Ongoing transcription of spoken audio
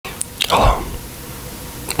Hello.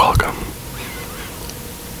 Welcome.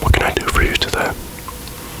 What can I do for you today?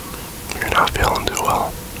 You're not feeling too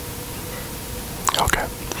well. Okay.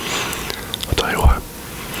 I'll tell you what.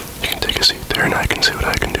 You can take a seat there and I can see what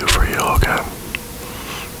I can do for you, okay?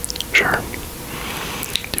 Sure.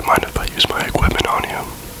 Do you mind if I use my equipment on you?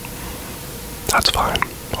 That's fine.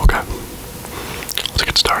 Okay. Let's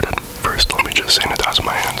get started. First, let me just sanitize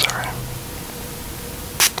my hands, alright?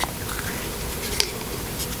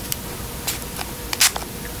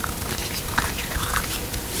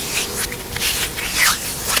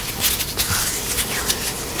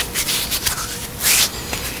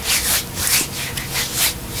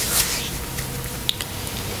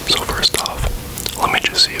 So first off, let me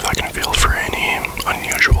just see if I can feel for any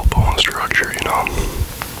unusual bone structure, you know?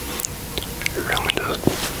 It really does.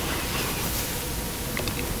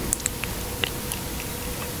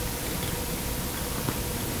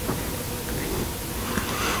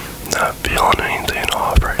 Not feeling anything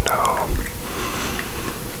off right now.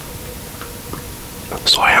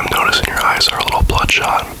 So I am noticing your eyes are a little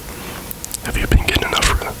bloodshot. Have you been getting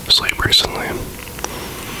enough sleep recently?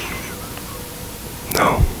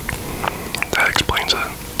 No. That explains it.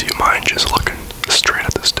 Do you mind just looking straight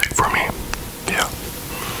at the stick for me? Yeah.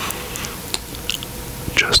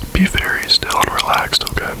 Just be very still and relaxed,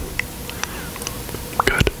 okay?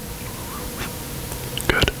 Good.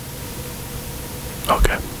 Good.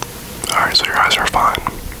 Okay. Alright, so your eyes are fine.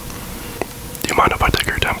 Do you mind if I take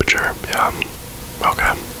your temperature? Yeah.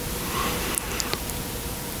 Okay.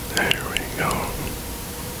 There we go.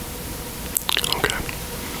 Okay.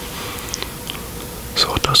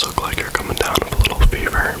 So it does look like you're coming down with a little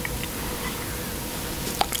fever.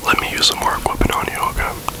 Let me use some more equipment on you,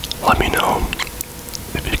 okay? Let me know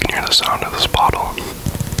if you can hear the sound of this bottle.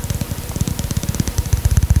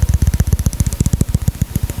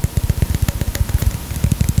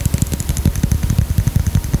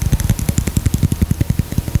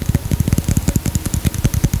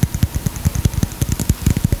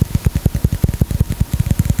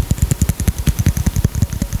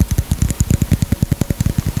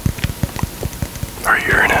 Are you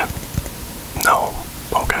hearing it? No.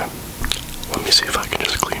 Okay. Let me see if I can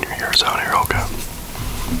just clean your ears out here, okay?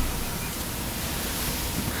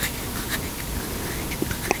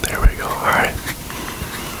 There we go, alright.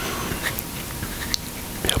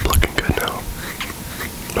 Yep, looking good now.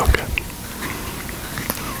 Okay.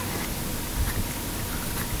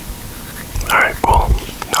 Alright, cool.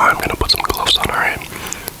 Now I'm gonna put some gloves on, alright?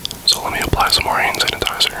 So let me apply some more hand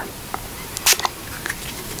sanitizer.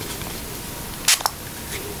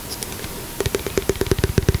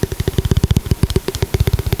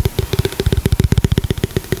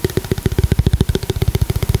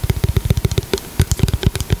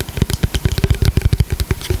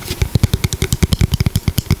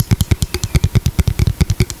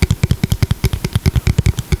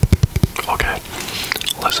 Okay,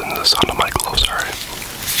 listen to the sound of my gloves, alright?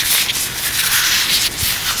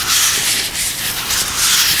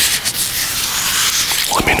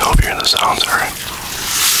 Let me know if you hear the sounds, alright?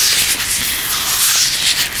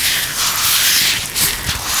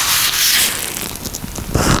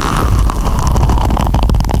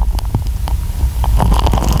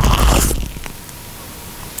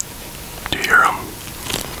 Do you hear them?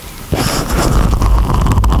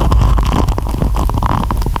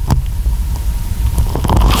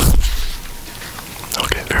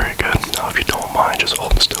 Okay, very good. Now if you don't mind, just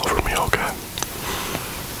hold still for me, okay?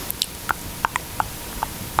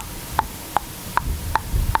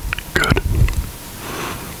 Good.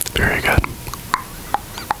 Very good.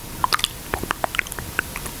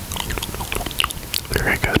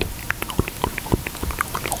 Very good.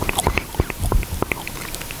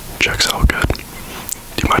 Checks out good.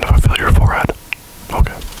 Do you mind if I feel your forehead?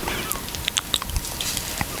 Okay.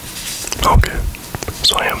 Okay.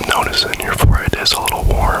 So I am noticing your forehead is a little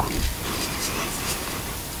warm.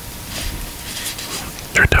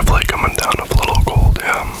 You're definitely coming down with a little cold,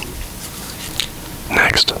 yeah.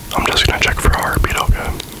 Next, I'm just gonna check for a heartbeat,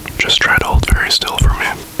 okay? Just try to hold very still for me.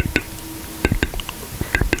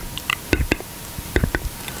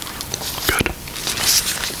 Good.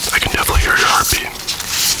 I can definitely hear your heartbeat.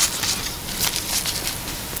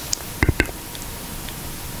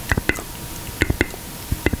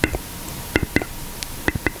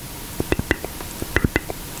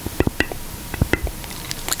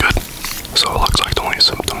 Good. So it looks like the only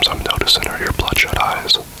symptoms I'm noticing are your bloodshot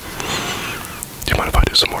eyes. Do you mind if I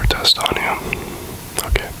do some more tests on you?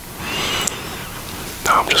 Okay.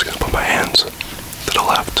 Now I'm just gonna put my hands to the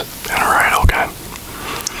left and right, okay?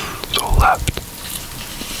 So left,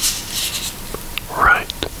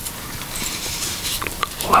 right,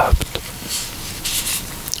 left,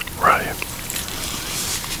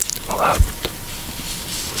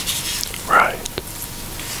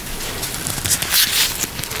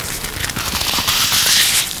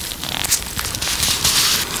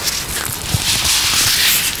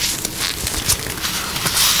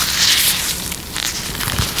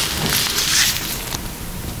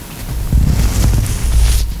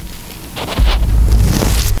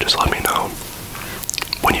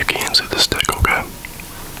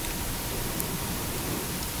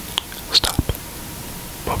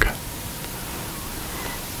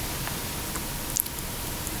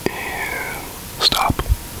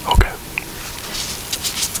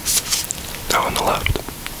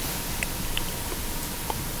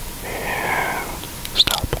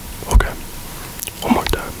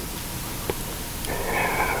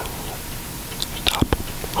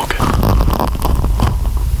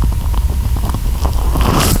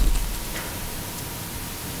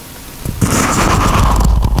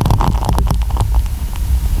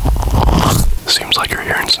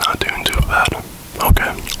 It's not doing too bad.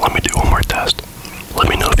 Okay, let me do one more test. Let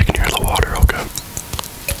me know if you can hear the water, okay?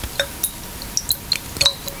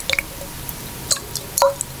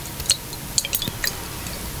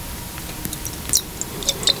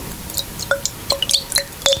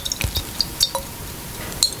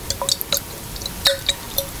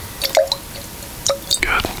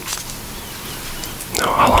 Good.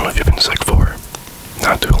 Now, how long have you been sick for?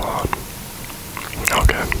 Not too long.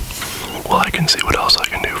 Okay. Well, I can see what else I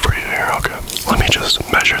can do for you here, okay? Let me just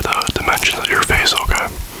measure the dimensions of your face, okay?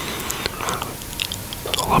 A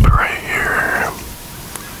little bit right here.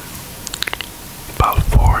 About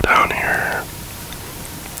 4 down here.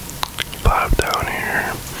 5 down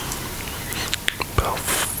here. About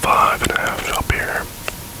 5.5 up here.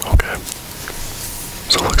 Okay.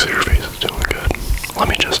 So it looks like your face is doing good. Let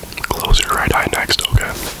me just close your right eye next,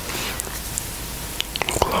 okay?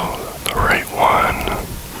 Close the right one.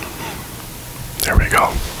 There we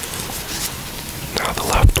go. Now the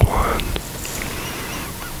left one.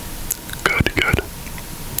 Good, good.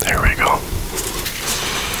 There we go.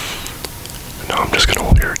 Now I'm just gonna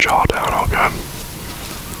hold your jaw down, okay?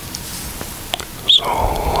 So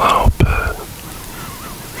a little bit.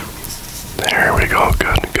 There we go,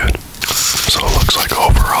 good, good. So it looks like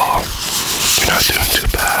overall, you're not doing too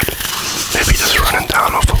bad. Maybe just running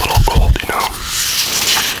down off a little cold, you know?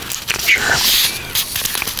 Sure.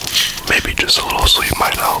 Maybe just a little sleep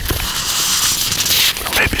might help.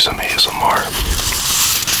 Or maybe some ASMR.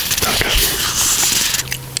 Okay.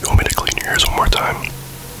 You want me to clean your ears one more time?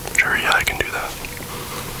 Sure, yeah, I can do that.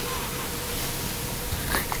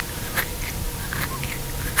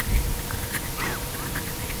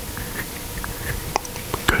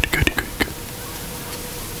 Good, good, good, good.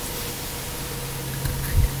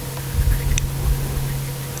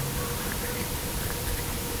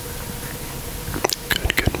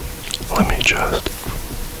 Good, good. Let me just.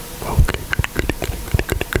 Okay, good, good, good, good,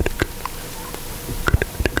 good, good, good. Good, good, good,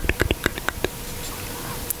 good, good, good.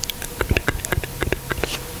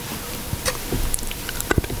 Good, good, good, good, good, good. Good, good, good,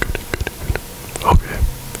 good. Okay,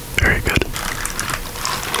 very good.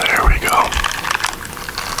 There we go.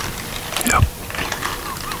 Yep.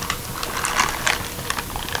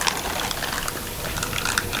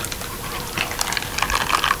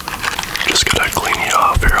 Just gotta clean you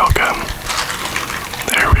off here, okay?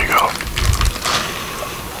 There we go.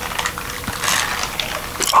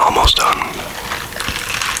 Almost done.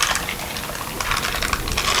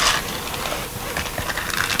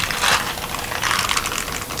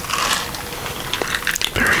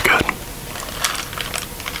 Very good.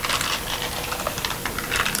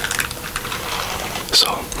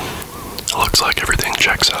 So, it looks like everything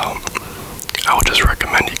checks out. I would just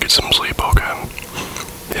recommend you get some sleep, okay?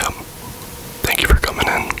 Yep. Thank you for coming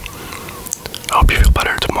in. I hope you feel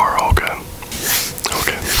better tomorrow, okay?